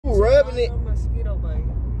rubbing it. Mosquito bite.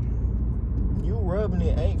 You rubbing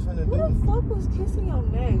it ain't finna do. Who the fuck was kissing your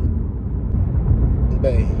neck?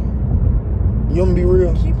 Babe. You gonna be real?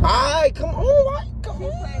 Alright, come on, come Keep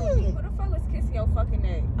on. playing with me. Who the fuck was kissing your fucking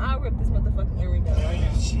neck? I'll rip this motherfucking earring down right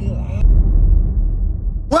now. Chill out.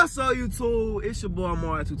 What's up, YouTube? It's your boy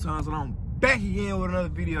Mario 2 times, and I'm back again with another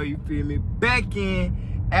video, you feel me? Back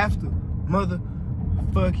in after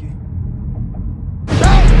motherfucking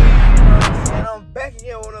and I'm back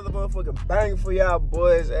again with another motherfucking banger for y'all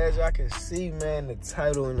boys. As y'all can see, man, the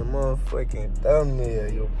title and the motherfucking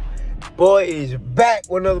thumbnail, yo. Boy is back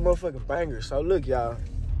with another motherfucking banger. So look, y'all,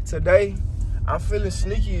 today I'm feeling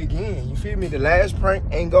sneaky again. You feel me? The last prank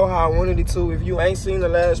ain't go how I wanted it to. If you ain't seen the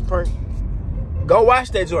last prank, go watch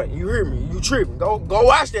that joint. You hear me? You tripping. Go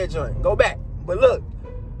watch that joint. Go back. But look,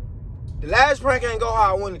 the last prank ain't go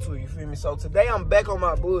how I wanted to, you feel me? So today I'm back on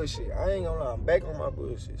my bullshit. I ain't gonna lie, I'm back on my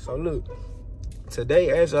bullshit. So look, today,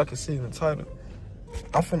 as y'all can see in the title,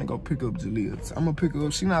 I'm finna go pick up Jalea. I'm gonna pick her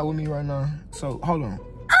up. She not with me right now. So hold on.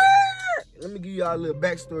 Let me give y'all a little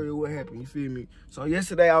backstory of what happened, you feel me? So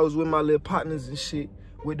yesterday I was with my little partners and shit,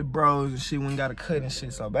 with the bros and shit, when got a cut and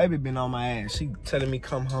shit. So baby been on my ass. She telling me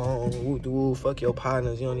come home, woo, fuck your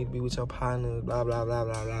partners, you don't need to be with your partners, blah, blah, blah,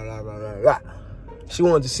 blah, blah, blah, blah, blah, blah. She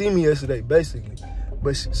wanted to see me yesterday, basically.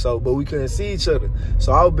 But we couldn't see each other.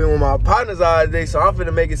 So I've been with my partners all day, so I'm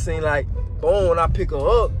finna make it seem like, boom, when I pick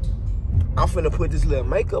her up, I'm finna put this little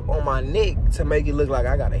makeup on my neck to make it look like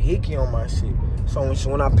I got a hickey on my shit. So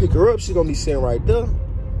when I pick her up, she gonna be sitting right there.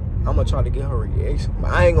 I'm gonna try to get her reaction.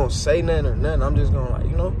 But I ain't gonna say nothing or nothing. I'm just gonna, like,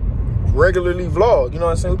 you know, regularly vlog. You know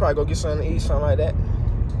what I'm saying? We probably go get something to eat, something like that.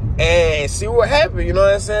 And see what happened, you know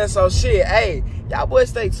what I'm saying? So shit, hey, y'all boys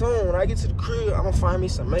stay tuned. When I get to the crib, I'm gonna find me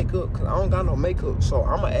some makeup, cause I don't got no makeup. So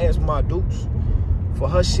I'm gonna ask my dukes for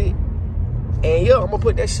her shit. And yeah, I'm gonna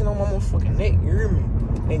put that shit on my motherfucking neck, you hear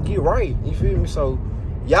me? And get right, you feel me? So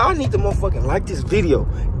y'all need to motherfucking like this video.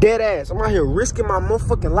 Dead ass. I'm out here risking my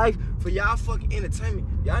motherfucking life for y'all fucking entertainment.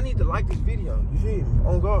 Y'all need to like this video, you feel me?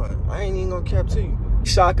 On God, I ain't even gonna cap to you.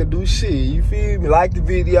 Shaka do shit, you feel me? Like the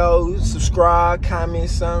video, subscribe, comment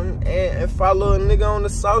something, and follow a nigga on the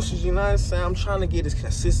socials, you know what I'm saying? I'm trying to get as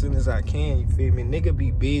consistent as I can, you feel me? Nigga be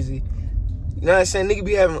busy. You know what I'm saying? Nigga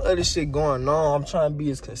be having other shit going on. I'm trying to be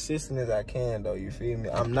as consistent as I can, though. You feel me?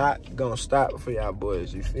 I'm not gonna stop for y'all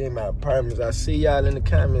boys. You feel me? I promise. I see y'all in the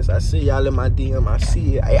comments. I see y'all in my DM. I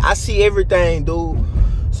see it. I see everything, dude.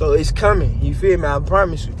 So it's coming. You feel me? I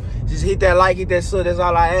promise you. Just hit that like, hit that sub. That's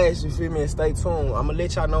all I ask. You feel me? And stay tuned. I'm gonna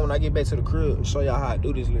let y'all know when I get back to the crib. Show y'all how I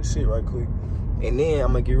do this little shit right quick. And then I'm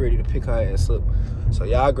gonna get ready to pick her ass up. So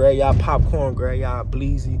y'all grab y'all popcorn, grab y'all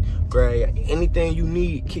bleezy, grab anything you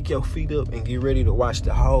need, kick your feet up and get ready to watch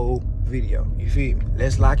the whole video. You feel me?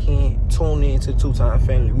 Let's lock in, tune in to the 2-time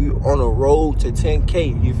family. We on the road to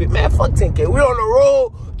 10K. You feel me? Man, fuck 10K. We on the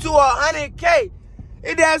road to 100K.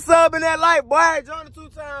 Hit that sub and that like, boy. Join the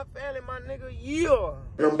 2-time family, my nigga. Yeah.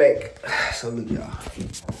 And I'm back. So look, y'all.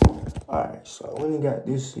 Alright, so when you got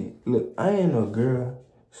this shit, look, I ain't no girl.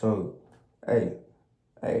 So, hey,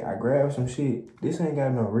 I grabbed some shit. This ain't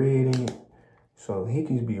got no red in it. So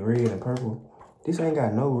Hickey's be red and purple. This ain't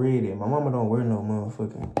got no red in it. My mama don't wear no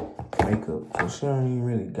motherfucking makeup. So she don't even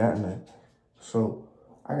really got nothing. So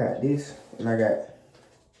I got this and I got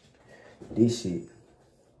this shit.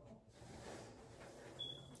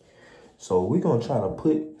 So we gonna try to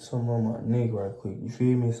put some on my neck right quick. You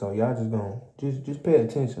feel me? So y'all just gonna, just pay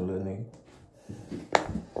attention, little nigga.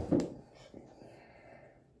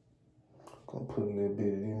 Gonna put a little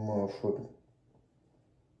bit of these motherfuckers.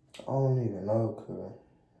 I don't even know, cuz.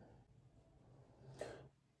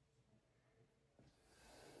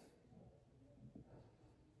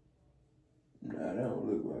 Nah, that don't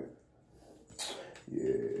look right.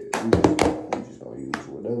 Yeah, we just gonna use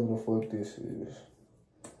whatever the fuck this is.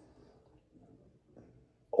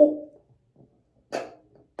 Oh!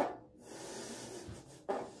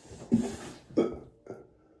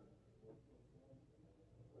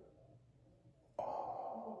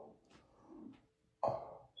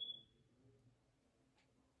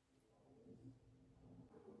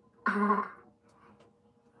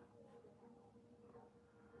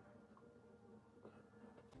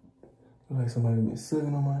 Look like somebody been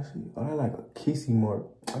sucking on my shit. Oh, that like a kissy mark.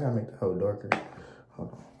 I gotta make the hole darker.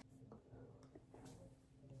 Hold on.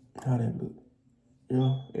 How that look? You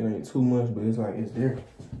know, it ain't too much, but it's like, it's there.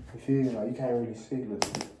 You feel me? Like, you can't really see. Look.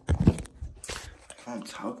 I'm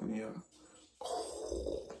talking to y'all.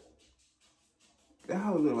 Oh. That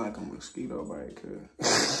hoe look like a mosquito bite, cuz.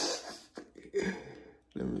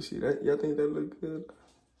 Let me see. That, y'all think that look good?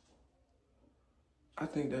 I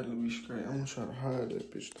think that look be straight. I'm gonna try to hide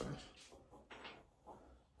that bitch though.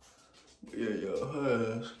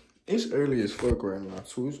 Yeah. It's early as fuck right now,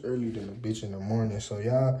 too. It's earlier than a bitch in the morning. So,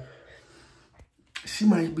 y'all, she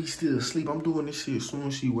might be still asleep. I'm doing this shit as soon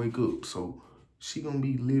as she wake up. So, she gonna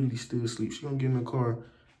be literally still asleep. She gonna get in the car.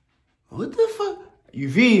 What the fuck? You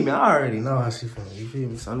feel me? I already know how she feeling. You feel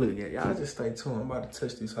me? So, look, y'all just stay tuned. I'm about to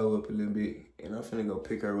touch this hoe up a little bit. And I'm finna go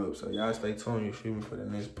pick her up. So, y'all stay tuned. You feel me? For the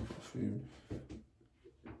next, you feel me?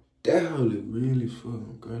 That hoe look really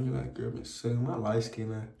fucking girl. Like, girl been sucking my light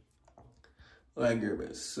skin out. Like, girl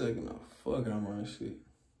been sucking the fuck out of my shit.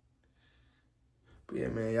 But yeah,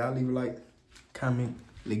 man, y'all leave a like, comment,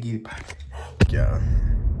 let's get it back. Yeah.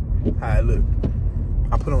 Alright, look.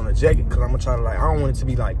 I put on a jacket because I'm gonna try to, like, I don't want it to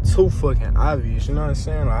be, like, too fucking obvious. You know what I'm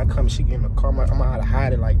saying? Like, I come, she get in the car, I'm gonna have to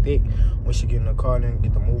hide it like that when she get in the car, then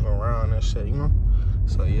get to moving around and shit, you know?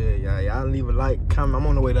 So, yeah, y'all leave a like, comment. I'm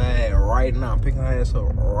on the way to her ass right now. I'm picking her ass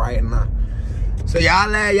up right now. So,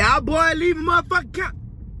 y'all boy, leave a motherfucking comment.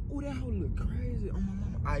 Ooh, that hoe look crazy. Oh, my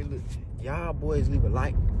mama. All right, look. Y'all boys leave a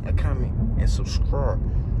like, a comment, and subscribe.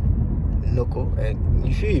 Knuckle, and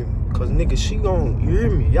you feel me? Cause nigga, she gon', you hear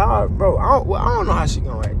me? Y'all, bro, I don't know how she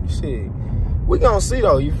gon' act. Shit, we gon' see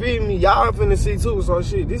though. You feel me? Y'all finna see too. So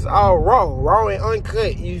shit, this all raw and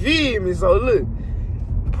uncut. You feel me? So look,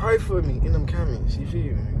 pray for me in them comments. You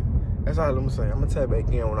feel me? That's all I'm gonna say. I'm gonna tap back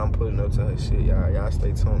in when I'm pulling up to her shit. Y'all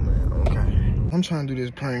stay tuned, man. Okay. I'm trying to do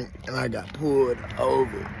this prank, and I got pulled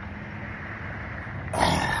over.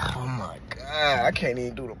 Oh my god, I can't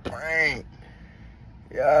even do the prank.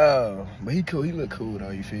 Yo, but he cool. He look cool though.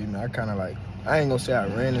 You feel me? I kind of like. I ain't gonna say I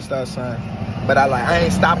ran the stop sign, but I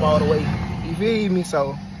ain't stop all the way. You feel me?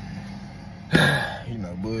 So, you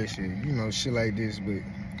know, bullshit. You know, shit like this, but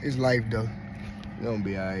it's life though. You gonna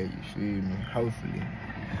be alright. You feel me?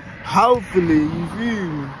 Hopefully, you feel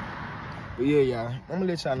me? But yeah, y'all. I'm gonna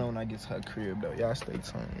let y'all know when I get to her crib though. Y'all stay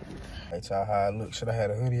tuned. Hey, y'all how I look. Should I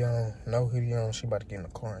had a hoodie on? No hoodie on. She about to get in the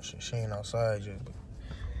car and shit. She ain't outside yet, but.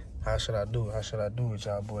 How should I do it? How should I do it,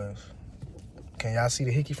 y'all boys? Can y'all see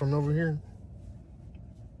the Hickey from over here?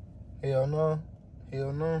 Hell no.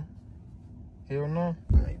 Hell no. Hell no.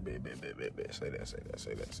 Hey, bet. Say that. That's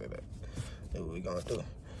what we gonna do.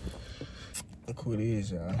 Look who it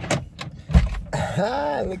is, y'all.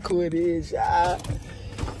 Look who it is, y'all.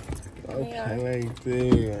 Okay, like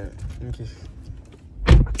that.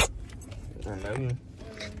 I know you.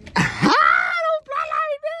 Don't play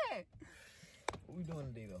like that. What we doing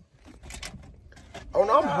today, though? Oh,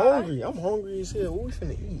 no, I'm hungry. I'm hungry as hell. What we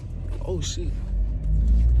finna eat? Oh, shit.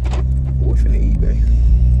 What we finna eat, babe?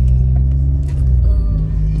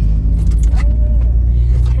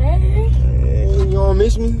 Hey, you don't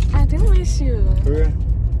miss me? I do miss you. For real?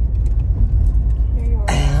 Here you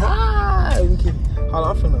are. Hold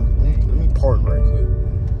on, let me park right quick.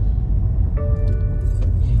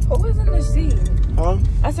 Who was in the seat? Huh?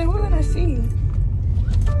 I said, who's in the seat?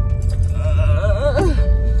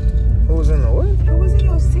 Who was in the what? Who was in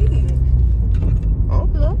your seat? I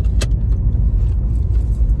don't know.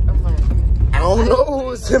 I don't know who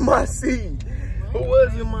was in my seat. Who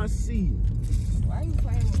was in my seat? Why are you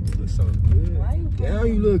playing with me? You look so good. Why are you playing? Damn,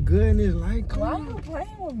 you look good in this light. Come Why on. are you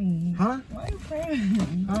playing with me? Huh? Why are you playing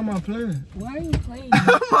with me? How am I playing? Why are you playing?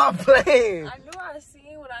 How am I playing? I knew I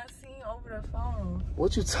seen what I seen over the phone.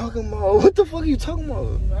 What you talking about? What the fuck are you talking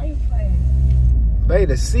about? Why are you playing? Babe,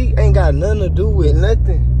 the seat ain't got nothing to do with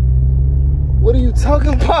nothing. What are you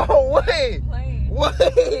talking about? Wait. Playing.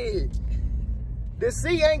 Wait. The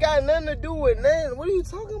seat ain't got nothing to do with nothing. What are you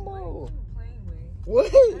talking about? Playing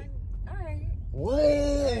with. Wait. Alright.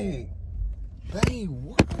 Wait. Babe,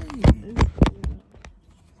 wait.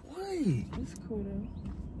 Wait. It's cool though.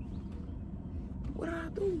 What did I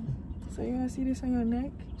do? So you wanna see this on your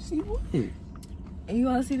neck? See what? And you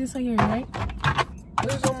wanna see this on your neck?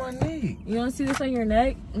 What's on my neck? You wanna see this on your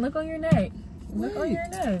neck? Look on your neck. Look on your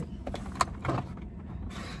neck.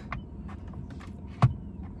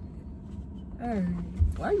 Alright.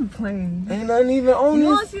 Why are you playing? Ain't nothing even on You this.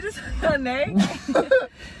 wanna see this on your neck?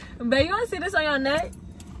 Babe, you wanna see this on your neck?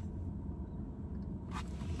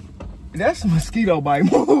 That's a mosquito bite.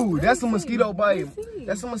 Move. That's a mosquito bite. Let me see.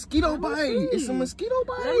 That's a mosquito bite. see. It's a mosquito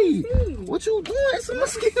Let me bite. see. What you doing? It's a Let me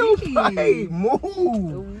mosquito see. bite.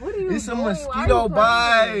 Move. What are you It's a doing? Why mosquito are you playing?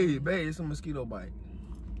 bite. Babe, it's a mosquito bite.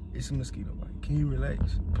 It's a mosquito bite. Can you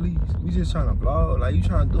relax? Please. We just trying to vlog. Like, you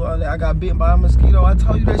trying to do all that. I got bitten by a mosquito. I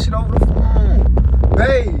told you that shit over the phone.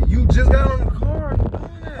 Babe, you just got on the car. You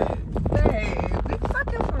doing that? Babe, be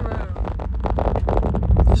fucking for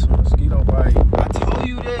real. It's a mosquito bite. I told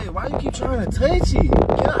you that. Why you keep trying to touch it?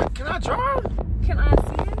 Can I drive? Can I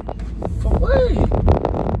see it? For what?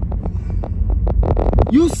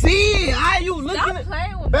 You see it? How you looking Stop at?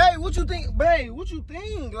 playing with me. Babe, what you think? Babe, what you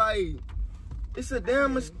think? Like, It's a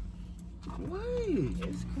damn mosquito. What?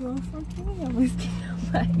 It's cool. Fucking a mosquito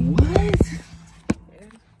bite. What?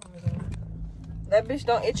 That bitch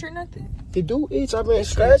don't itch or nothing? It do itch. I've been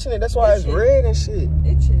scratching it. That's why it's red and shit.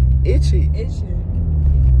 Itchy.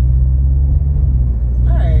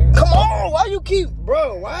 Alright. Come on. Why you keep...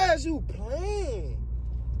 Bro, why is you playing?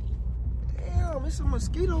 Damn, it's a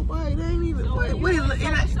mosquito bite. It ain't even... So it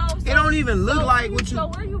don't even look like what you... So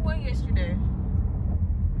where you went yesterday?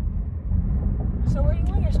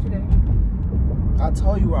 I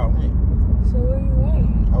told you where I went. So where you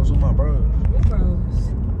went? I was with my bros. What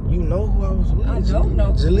bros? You know who I was with. I don't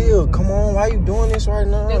know. Jaleel, come on. Why you doing this right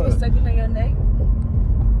now? They was sucking on your neck?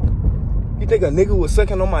 You think a nigga was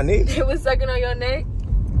sucking on my neck? They was sucking on your neck?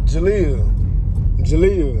 Jaleel.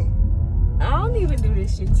 I don't even do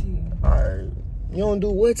this shit to you. Alright. You don't do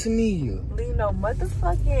what to me? Leave no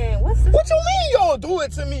motherfucking... What's this? What you mean you don't do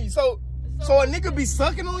it to me? So a nigga be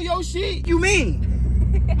sucking on your shit? You mean?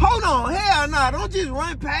 Hold on. Hell nah. Don't just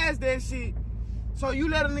run past that shit. So you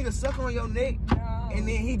let a nigga suck on your neck? No. And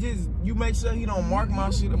then you make sure he don't mark my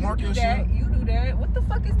shit, mark your shit. You do that. What the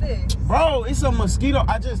fuck is this? Bro, it's a mosquito.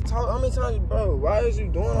 I just told, how many times, bro, why is you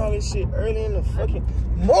doing all this shit early in the fucking...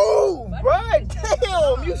 Move, bro.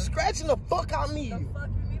 Damn, you scratching the fuck out of me. The fuck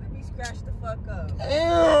you need to be scratched the fuck up.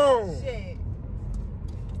 Damn. Shit.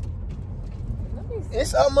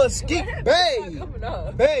 It's a mosquito, babe.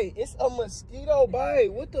 Babe, it's a mosquito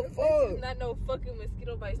bite. What the fuck? This is not no fucking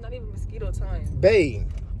mosquito bite. It's not even mosquito time. Babe.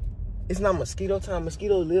 It's not mosquito time.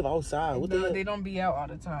 Mosquitoes live outside. What the hell? They don't be out all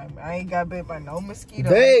the time. I ain't got bit by no mosquito.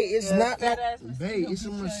 Babe, it's not that. Babe, it's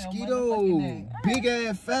a mosquito. Big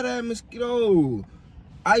ass, fat ass mosquito.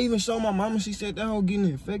 I even showed my mama. She said that hoe getting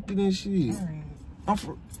infected and shit. I'm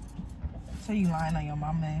for. So you lying on your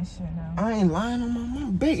mama and shit now? I ain't lying on my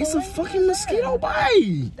mama. Babe, it's a fucking mosquito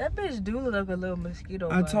bite. That bitch do look like a little mosquito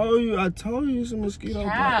bite. I told you it's a mosquito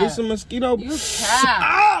bite. It's a mosquito bite. You cap.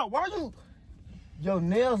 Ah, why you? Your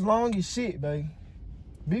nails long as shit, babe.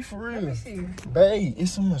 Be for real. Let me see. Babe,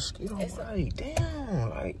 it's a mosquito bite. Damn,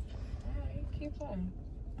 like. Alright, keep on.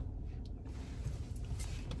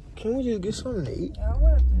 Can we just get something to eat? I don't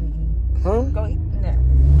want to eat. Huh? Go eat now.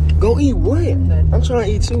 Go eat what? Nothing. I'm trying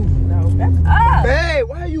to eat too. No, back up. Babe,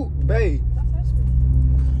 why are you, babe?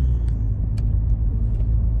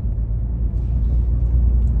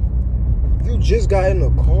 You just got in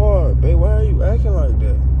the car, babe. Why are you acting like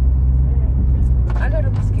that? I got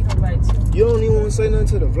a mosquito bite too. You don't even want to say nothing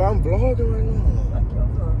to the vlog. I'm vlogging right now. Fuck your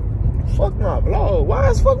vlog. Fuck my vlog. Why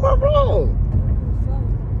is fuck my vlog?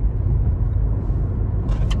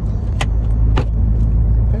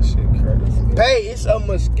 That shit crazy. Babe, it's a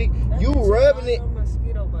mosquito. You rubbing it.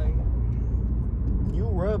 Mosquito bite. You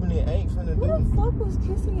rubbing it ain't finna do. Who the fuck was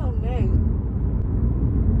kissing your neck?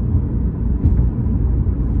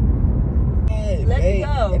 Let me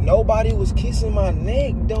go. Nobody was kissing my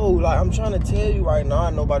neck though. Like I'm trying to tell you right now,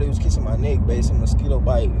 nobody was kissing my neck. Babe, it's a mosquito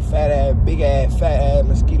bite. Fat ass, big ass, fat ass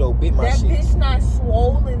mosquito bit my shit. That bitch not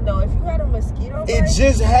swollen though. If you had a mosquito bite, it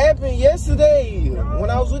just happened yesterday when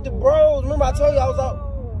I was with the bros. Remember I told you I was out.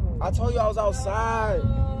 I told you I was outside.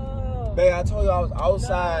 Babe, I told you I was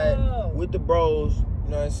outside with the bros. You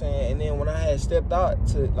know what I'm saying? And then when I had stepped out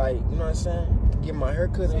to like, you know what I'm saying? Get my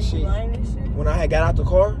haircut and shit. When I had got out the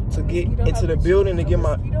car to get into the building to get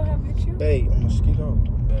my... Babe, a mosquito.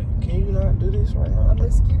 Babe, can you not do this right now? A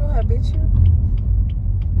mosquito have bit you?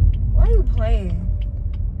 Why are you playing?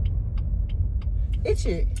 Itch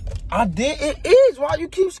it. I did. It is. Why you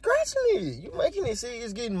keep scratching it? You making it see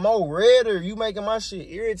it's getting more redder. You making my shit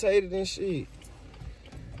irritated and shit.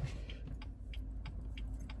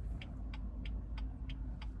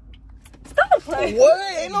 Stop playing.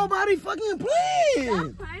 What? Ain't nobody fucking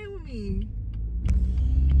playing. Stop playing with me.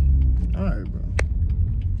 Alright, bro.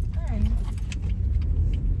 Alright.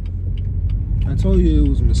 I told you it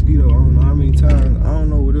was a mosquito. I don't know how many times. I don't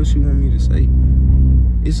know what else you want me to say.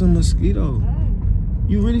 It's a mosquito. Alright.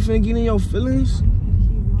 You really finna get in your feelings?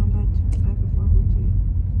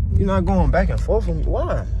 You're not going back and forth with me.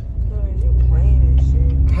 Why? Cause you playing and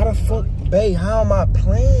shit. How the fuck, babe? How am I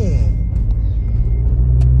playing?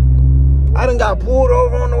 I done got pulled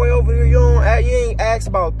over on the way over here. You ain't asked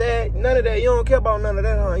about that. None of that. You don't care about none of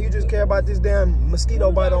that, huh? You just care about this damn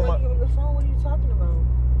mosquito bite on my... On the phone, what are you talking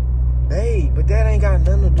about? Babe, but that ain't got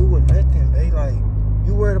nothing to do with nothing, babe. Like,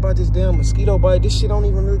 you worried about this damn mosquito bite. This shit don't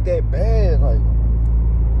even look that bad. Like,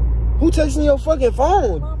 who texting your fucking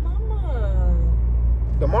phone? My mama.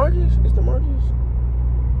 The Marcus? It's the Marcus?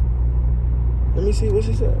 Let me see what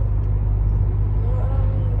she said. No, I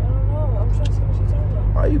don't know. I'm trying to see what she's talking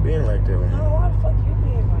about. Why you being like that, man? Why the fuck you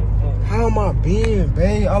being like that? How am I being,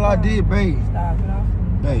 babe? All I did, babe. Stop it off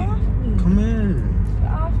me. Babe, Come in.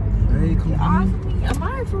 Get off of me. Hey, come Get on. off of me. I'm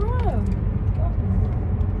alright for real.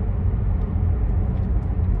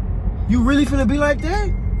 You really finna be like that?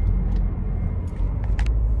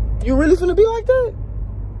 You really finna be like that?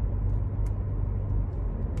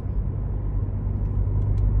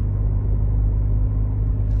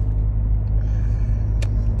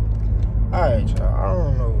 Alright, y'all. I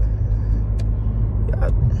don't know.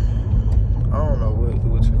 I don't know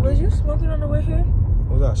what you Was you smoking on the way here?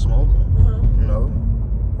 Was I smoking? No.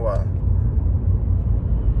 Why?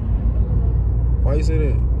 Why you say that? I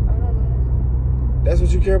don't know. That's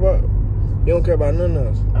what you care about? You don't care about nothing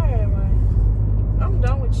else? Alright, man. I'm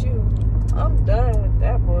done with you. I'm done with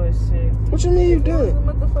that bullshit. What you mean you done? A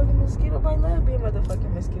motherfucking mosquito bite. Let it be a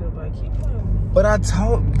motherfucking mosquito bite. Keep playing. But I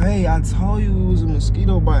told you it was a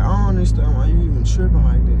mosquito bite. I don't understand why you even tripping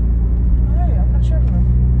like that. Hey, I'm not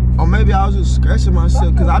tripping. Or maybe I was just scratching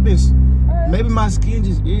myself because I've been, Right. maybe my skin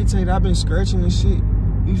just irritated. I've been scratching and shit.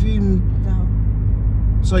 You feel me? No.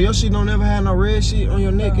 So your shit don't ever have no red shit on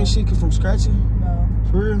your neck and shit from scratching? No.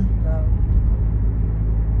 For real? No.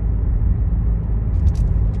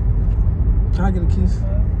 Can I get a kiss?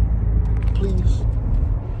 Please.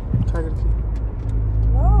 Can I get a kiss?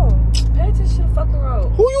 No. Pay attention to the fucking road.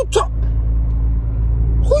 Who you talking to?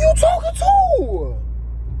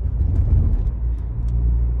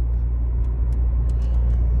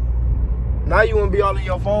 Now you wanna be all in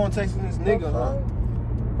your phone texting this nigga, huh?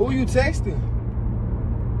 Who you texting?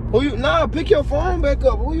 Nah, pick your phone back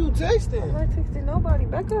up. Who you texting? I'm not texting nobody.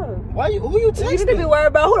 Back up. Who you texting? You need to be worried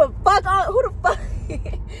about who the fuck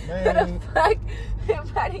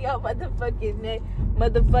everybody your motherfucking neck,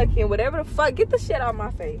 motherfucking whatever the fuck. Get the shit out of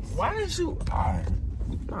my face. Why didn't you? Alright.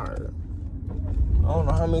 I don't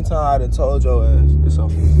know how many times I done told your ass it's a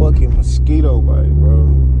fucking mosquito bite, bro.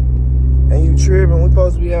 And you tripping. We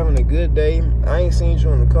supposed to be having a good day. I ain't seen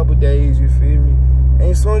you in a couple days, you feel me? And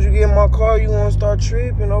as soon as you get in my car, you want to start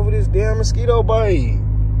tripping over this damn mosquito bite.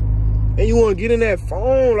 And you want to get in that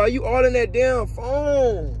phone. Like, you all in that damn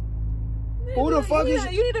phone. Who the fuck is...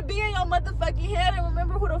 You need to be in your motherfucking head and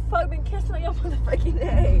remember who the fuck been kissing on your motherfucking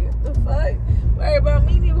head. What the fuck? Worry about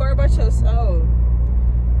me, you worry about your soul.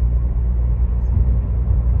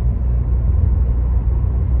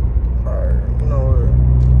 Alright, you know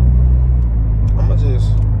what? I'ma just...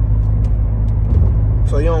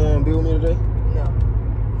 So you don't want to be with me today?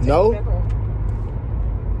 No?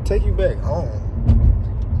 Take you back home.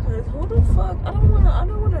 Cause who the fuck? I don't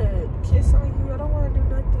wanna kiss on you. I don't wanna do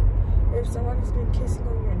nothing if somebody's been kissing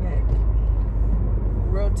on your neck.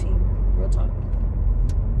 Real talk.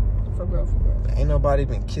 For real. Ain't nobody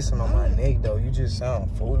been kissing on my neck though. You just sound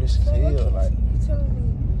foolish as So hell. Like, you telling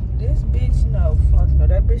me this bitch? No, fuck no.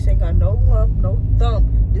 That bitch ain't got no lump, no thump.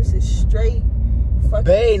 This is straight.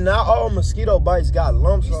 babe, not all mosquito bites got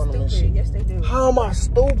lumps on them and shit. Yes, they do. How am I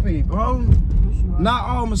stupid, bro? Not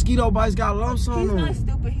all mosquito bites got lumps on them. He's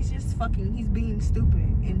not stupid. He's just fucking. He's being stupid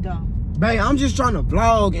and dumb. Babe, I'm just trying to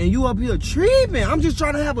vlog and you up here tripping. I'm just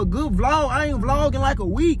trying to have a good vlog. I ain't vlogging like a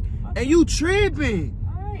week and you tripping.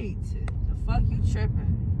 Alright. The fuck you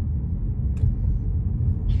tripping?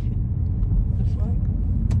 The fuck?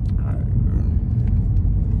 Alright, bro.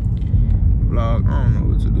 Vlog, I don't know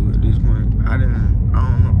what to do at this point. I don't know.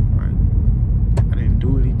 Like, I didn't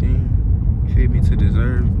do anything, you feel me, to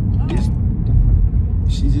deserve this.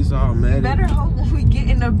 She's just all mad. Better hope when we get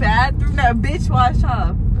in the bathroom that bitch wash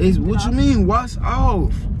off. It's what you mean, wash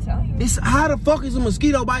off? I'm telling you. It's how the fuck is a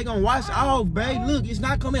mosquito bite gonna wash off, babe? Look, it's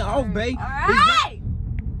not coming off, babe. Alright!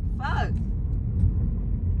 Fuck.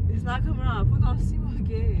 It's not coming off. We're gonna see what we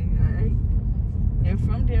get, alright? And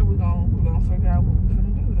from there we're gonna figure out what we're gonna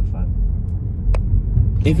do. The fuck.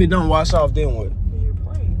 If it don't wash off, then what? You're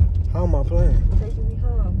playing. How am I playing? Taking me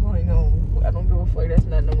home. I'm going home. I don't give a fuck. That's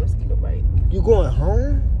not no mosquito bite. You going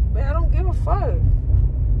home? Man, I don't give a fuck.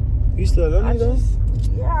 You still love me though?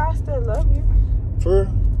 Yeah, I still love you. For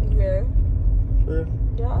real? Yeah. For real?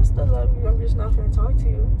 Yeah, I still love you. I'm just not gonna talk to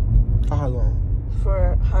you. For how long?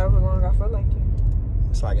 For however long I feel like you.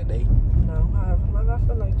 It's like a day. No, however long I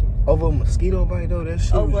feel like you. Over a mosquito bite though? That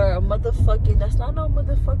shit. Over a motherfucking, that's not no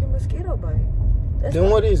motherfucking mosquito bite. That's Then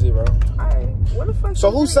not, what is it, bro? Alright, what the fuck?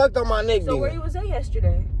 So who you sucked on my neck So then? where you was at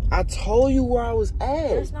yesterday? I told you where I was at.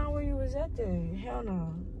 That's not where you was at then. Hell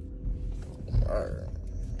no. Alright.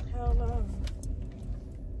 Hell no.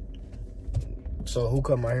 So who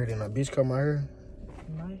come out here then? A bitch come out here?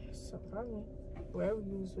 Nice. Probably. Wherever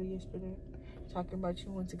you was with yesterday. Talking about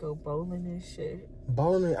you went to go bowling and shit.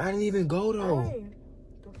 Bowling? I didn't even go though. Hey,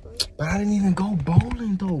 the fuck? But I didn't even go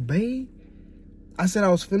bowling though, babe. I said I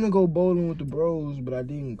was finna go bowling with the bros, but I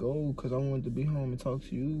didn't go because I wanted to be home and talk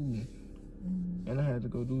to you. And I had to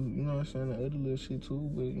go do, you know what I'm saying, the other little shit too,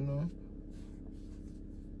 but, you know.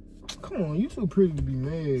 Come on, you too pretty to be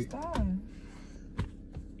mad. Stop.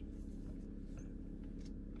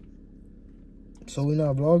 So we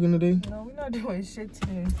not vlogging today? No, we not doing shit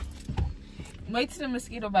today. Wait till the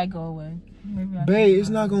mosquito bite go away. Maybe Babe, it's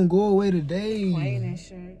not gonna go away today. Playing and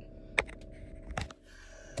shit.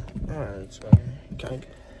 Alright, so okay.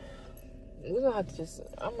 We're gonna have to just,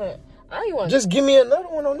 I don't want just give me another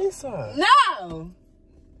one on this side. No!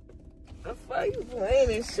 The fuck you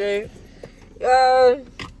playing and shit?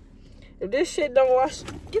 If this shit don't wash,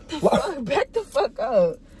 get the fuck, back the fuck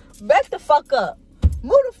up. Back the fuck up.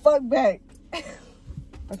 Move the fuck back.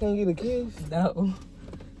 I can't get a kiss? No.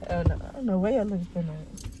 Hell no. I don't know where your lips been at.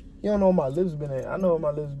 You don't know where my lips been at. I know where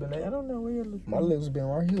my lips been at. I don't know where your lips been My lips been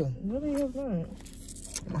right here. Where they have been?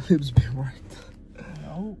 My lips been right there.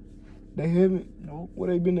 No. They haven't? Nope. Where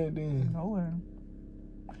they been at then? Nowhere.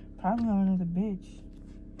 Probably on another bitch.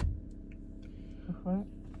 The fuck?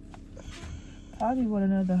 Probably with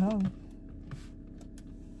another hoe.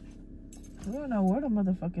 We don't know where the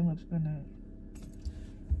motherfucking lips been at.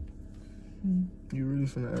 You really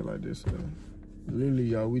finna act like this, literally,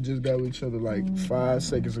 y'all. We just got with each other like 5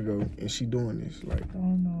 seconds ago, and she doing this. Like, I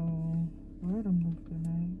don't know where them lips been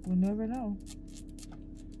at. We'll never know.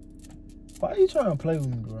 why are you trying to play with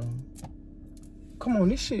me, bro? Come on,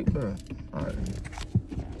 this shit, bro. All right.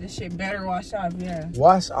 This shit better wash off, yeah.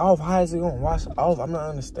 Wash off? How is it gonna wash off? I'm not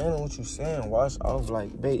understanding what you're saying. Wash off,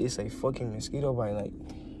 like, babe, it's a fucking mosquito bite. Like,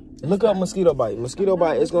 look up mosquito bite. Mosquito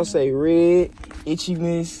bite, it's gonna say red,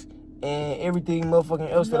 itchiness, and everything motherfucking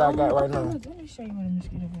else that I got right now. Let me show you what a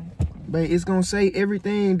mosquito bite. Babe, it's gonna say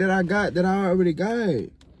everything that I got that I already got.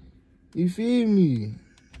 You feel me?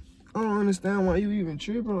 I don't understand why you even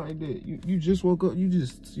tripping like that. You just woke up. You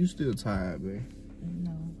still tired, babe.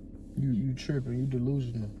 No. You tripping. You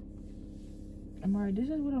delusional. Amari, this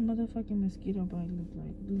is what a motherfucking mosquito bite look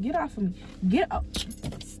like. Get off of me. Get up.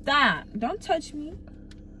 Stop. Don't touch me.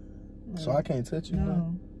 No. So I can't touch you?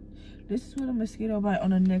 No. This is what a mosquito bite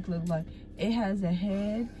on the neck look like. It has a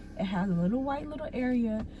head. It has a little white little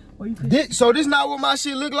area where you could. So this not what my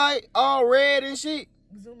shit look like? All red and shit?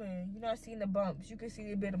 Zoom in. You're not seeing the bumps. You can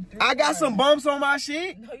see a bit of 3. I got some bumps on my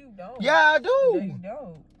shit? No, you don't. Yeah, I do. No, you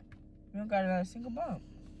don't. You don't got a single bump.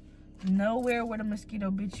 Nowhere where the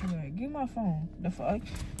mosquito bit you at. Give me my phone. The fuck?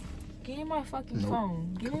 Give me my fucking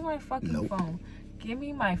phone. Give me my fucking phone. Give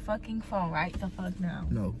me my fucking phone right the fuck now.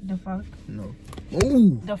 No. The fuck? No.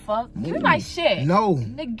 Ooh. The fuck? Give me my shit. No.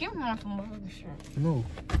 Nigga, give me my phone. Shit. No.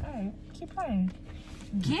 Alright, keep playing.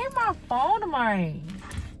 Give my phone to mine.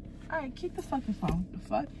 Alright, keep the fucking phone. The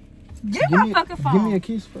fuck? Give my fucking phone. Give me a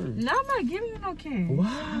kiss first. No, I'm not giving you no kiss.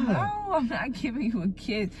 Why? No, I'm not giving you a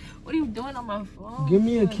kiss. What are you doing on my phone? Give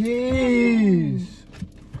me a kiss.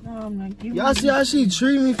 No, I'm not giving you. Y'all see how she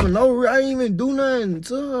treat me for no reason? I didn't even do nothing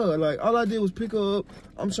to her. Like, all I did was pick her up.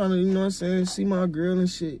 I'm trying to, you know what I'm saying, see my girl and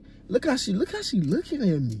shit. Look how she looking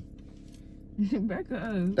at me. Back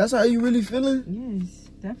up. That's how you really feeling? Yes,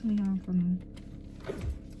 definitely how I'm feeling.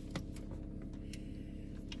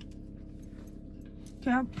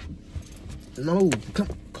 Cap. No, come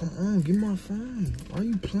on, give me my phone. Why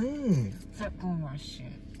you playing? Flip on my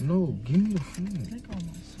shit. No, give me the phone. Flip on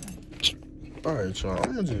my shit. Alright, y'all,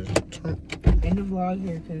 I'm gonna just turn. End the vlog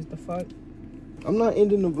here, cause the fuck. I'm not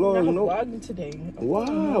ending the vlog. I'm no. vlogging today.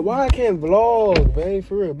 Why? Why I can't vlog, babe?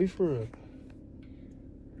 For real, be for real.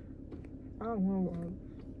 I don't want to vlog.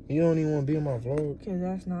 You don't even want to be in my vlog? Cause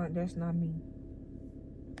that's not me.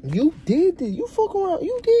 You did it. You fuck around.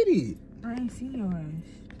 You did it. I ain't seen your ass.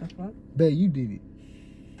 The fuck? Babe, you did it.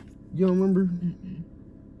 You don't remember? Mm-mm.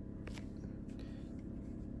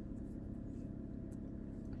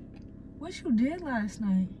 What you did last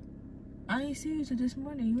night? I ain't see you till this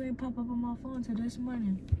morning. You ain't pop up on my phone till this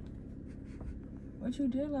morning. What you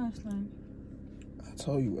did last night? I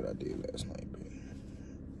told you what I did last night, babe.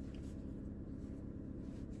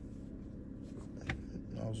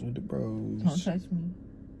 I was with the bros. Don't touch me.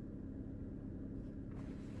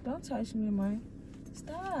 Don't touch me, Mike.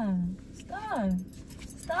 Stop. Stop.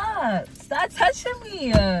 Stop. Stop touching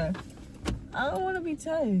me. I don't want to be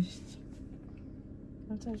touched.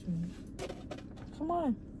 Don't touch me. Come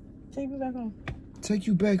on. Take me back home. Take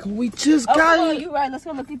you back. We just got come on, it. you right. Let's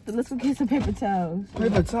go get some paper towels.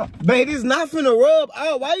 Paper towel. Babe, this not finna rub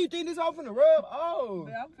out. Why you think this all finna rub out?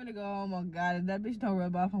 Babe, I'm finna go home on God. If that bitch don't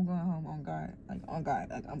rub off, I'm going home on God. Like, on God.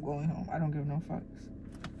 Like, I'm going home. I don't give no fucks.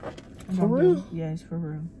 For real? Yes, for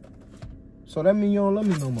real. So that mean you don't love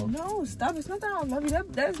me no more? No, stop. It's not that I don't love you.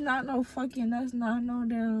 That's not no fucking, that's not no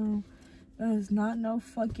damn, that's not no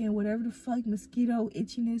fucking whatever the fuck, mosquito,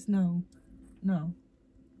 itchiness. No. No.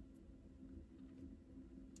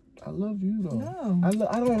 I love you though. No.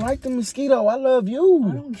 I don't like the mosquito. I love you.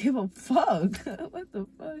 I don't give a fuck. What the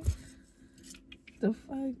fuck? The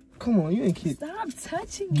fuck? Come on, you ain't kiss. Stop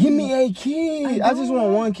touching me. Give me a kiss. I just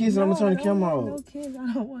want one kiss and I'm gonna turn the camera off. No kiss.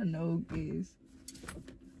 I don't want no kiss.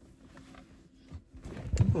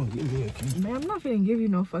 Oh, give me a kiss. Man, I'm not finna give you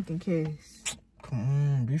no fucking kiss. Come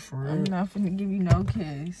on, be for real. I'm not finna give you no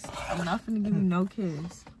kiss. I'm not finna give you no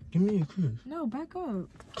kiss. Give me a kiss. No, back up.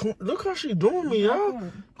 Come, look how she doing me,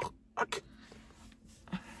 y'all.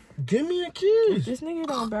 Give me a kiss. If this nigga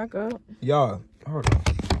don't back up. Y'all, hold on.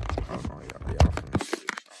 Hold on, y'all. Y'all finna see.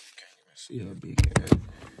 I can't even see her big ass.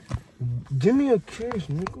 Give me a kiss,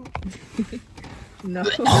 nigga. No.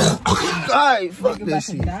 Alright, fuck that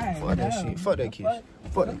shit. Fuck that shit. Fuck that kiss.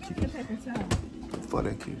 Fuck that kiss. Fuck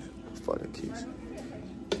that kiss. Fuck that kiss.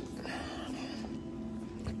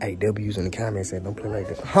 Hey, W's in the comments said don't play like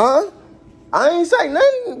that. Huh? I ain't say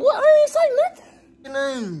nothing. What? I ain't say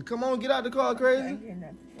nothing. Come on, get out the car, crazy.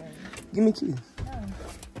 Give me a kiss.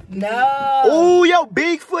 No. Oh, yo,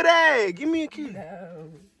 Bigfoot ass. Give me a kiss. No.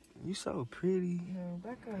 You so pretty. No,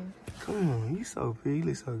 back up. Come on, you so pretty. You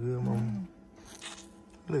look so good, mama.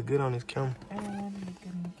 You look good on this camera. I don't want to look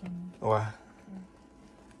good on the Why?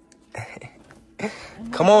 camera.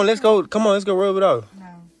 Come on, let's go. Come on, let's go rub it off. No.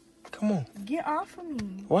 Come on. Get off of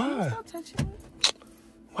me. Why? Stop touching me.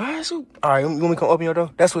 Why is you? All right, you want me to come open your door?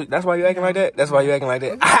 That's why you acting like that? That's why you acting like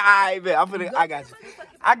that? I bet. I got you.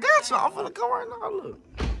 I got you. I'm finna come right now. Look.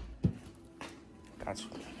 Got you.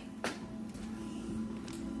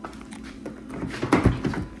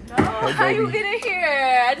 No, hey, how you get in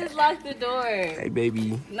here? I just locked the door. Hey,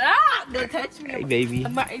 baby. Nah, don't touch me. Hey, baby.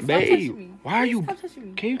 Stop babe, touching me. why are you? Stop touching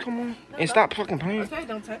me. Can you come on No, and stop fucking playing? Okay,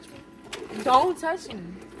 don't touch me. Don't touch me.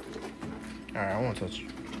 All right, I won't touch you.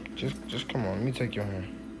 Just come on. Let me take your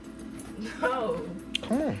hand. No.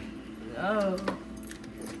 Come on. No.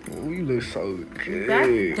 Ooh, you look so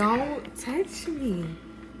good. Don't touch me.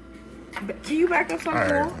 Can you back up something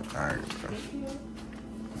more? All right.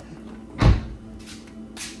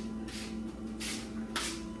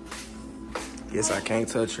 Guess I can't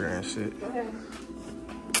touch her and shit. Go ahead.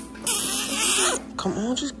 Come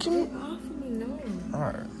on, just give me. Get off of me, no. All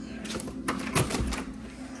right.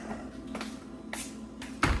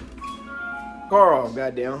 Carl,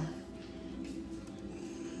 goddamn.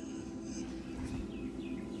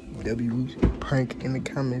 W's prank in the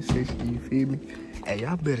comment section, you feel me? Hey,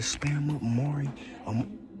 y'all better spam up Maury. I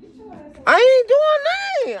ain't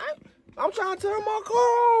doing nothing. I'm trying to turn my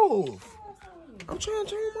car off. I'm trying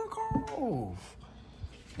to turn my car off.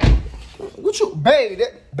 What you, babe?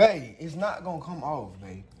 Babe, it's not gonna come off,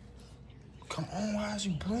 babe. Come on, why is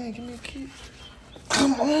you playing? Give me a key.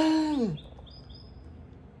 Come on.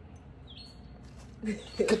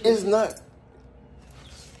 It's not.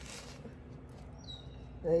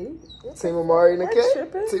 Hey, Team Amari and the cat.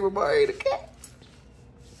 tripping. Team Amari and the cat.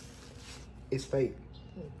 It's fake.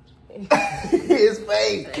 It's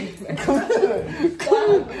fake. Come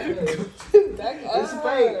on. It's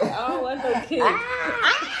fake. I don't want no kiss.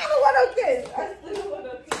 I don't want no kiss. I still don't want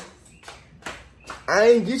no kiss. I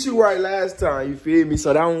ain't get you right last time, you feel me?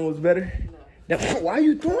 So that one was better? No. Why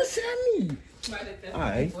you throwing shit at me?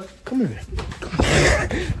 Alright, come here.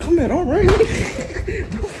 Come here, don't run. Don't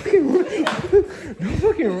fucking run. Don't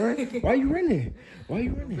fucking run. Why you running? Why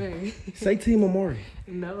you running? Babe. Say Team Amari.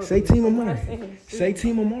 No. Say Team Amari. Say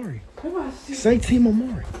Team Amari. Say Team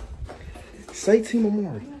Amari. Say Team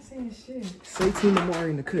Amari. I'm not saying shit. Say Team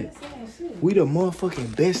Amari in the cut. We the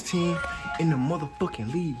motherfucking best team in the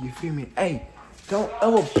motherfucking league, you feel me? Hey, don't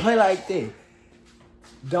ever play like that.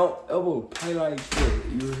 Don't ever play like that.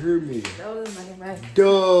 You hear me? That was like a match.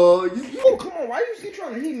 Duh. You come on. Why you still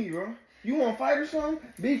trying to hit me, bro? You want to fight or something?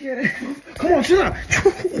 Big head. Come on, chill out.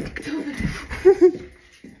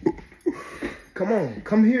 Come on.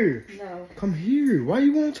 Come here. No. Come here. Why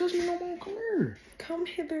you won't touch me no more? Come here. Come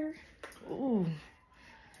hither. Ooh.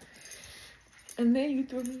 And then you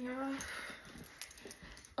threw me off.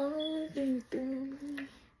 Oh, then you threw me.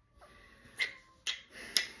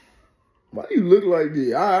 Why you look like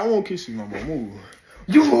this? I won't kiss you no more. Move.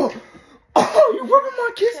 You rubbing my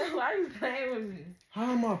kiss? Why are you playing with me? How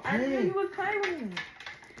am I I knew playing? you was playing with me.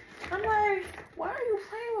 I'm like, why are you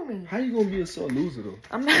playing with me? How you gonna be a sore loser though?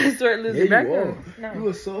 I'm not a sore loser. Yeah, Back you are. up. No. You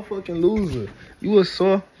a sore fucking loser. You a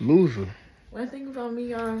sore loser. One thing about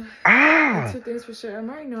me, y'all, Ah! two things for sure. I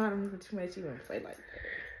already know I don't even too much even play like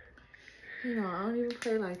that. You know, I don't even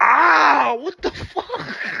play like that. Ah! What the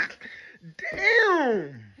fuck?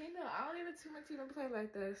 Damn! You know, I don't even too much even play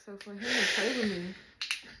like that. So for him to play with me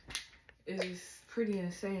is pretty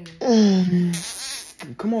insane.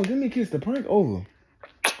 Come on, give me a kiss. The prank over.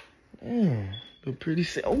 Damn. Look pretty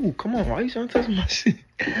sick. Oh, come on. Why you trying to touch my shit?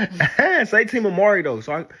 Say Team Amari, though.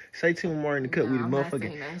 So I say Team Amari in the cup. We the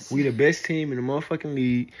motherfucking, we the best team in the motherfucking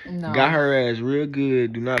league. No. Got her ass real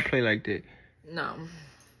good. Do not play like that. No.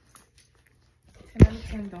 10 out of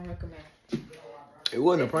 10 don't recommend. It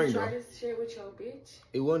wasn't a prank, though. Try this shit with your bitch.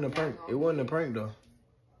 It wasn't a prank. It wasn't a prank, though.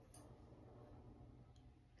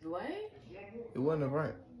 What? It wasn't a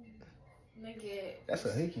prank. Nigga. That's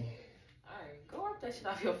a hickey. Alright, go wipe that shit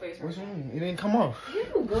off your face. What's wrong? It didn't come off. You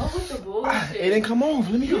go with the bullshit. It didn't come off.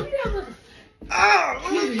 Let me go.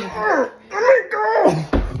 Let me go.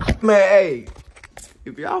 Man, hey.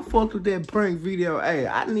 If y'all fucked with that prank video, hey,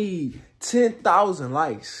 I need 10,000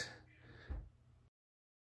 likes.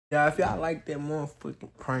 Yeah, if y'all like that motherfucking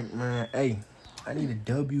prank, man, hey, I need a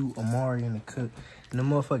W Amari in the cook in the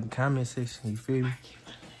motherfucking comment section, you feel me?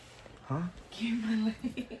 Huh? Give my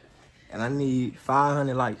leg. And I need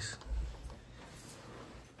 500 likes.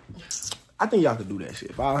 I think y'all could do that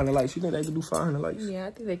shit. 500 likes. You think they could do 500 likes? Yeah,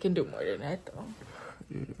 I think they can do more than that, though.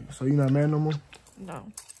 Yeah. So you not mad no more?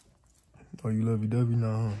 No. Oh, you lovey-dovey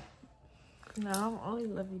now, huh? No, I'm only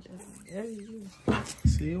lovey-dovey. That is you.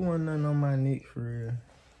 See, it wasn't nothing on my neck for real.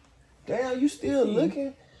 Damn, you still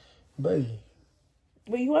looking? Baby.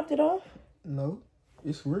 But you wiped it off? No,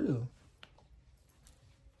 it's real.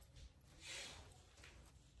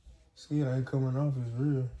 See, it ain't coming off. It's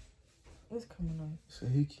real. What's coming off? It's a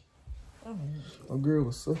hickey. Oh. My girl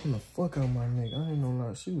was sucking the fuck out of my neck. I ain't no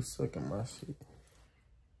lie. She was sucking my shit.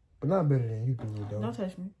 But not better than you do it, though. Don't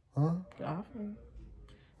touch me. Huh? Get off me.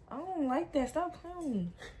 I don't like that. Stop playing with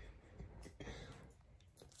me.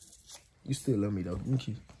 You still love me, though. You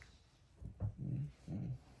keep.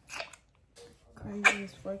 Crazy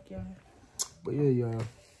as fuck, y'all. But yeah, y'all.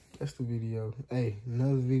 That's the video. Hey,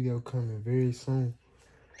 another video coming very soon.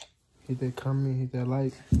 Hit that comment, hit that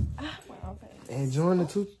like. Okay. And join the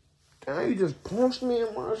two. Damn, you just punched me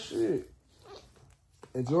in my shit.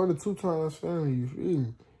 And join the 2 Times family, you feel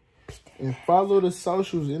me? And follow the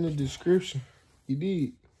socials in the description. You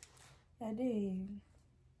did. I did.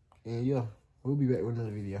 And yeah, we'll be back with another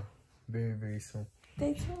video very, very soon.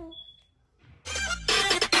 Stay tuned.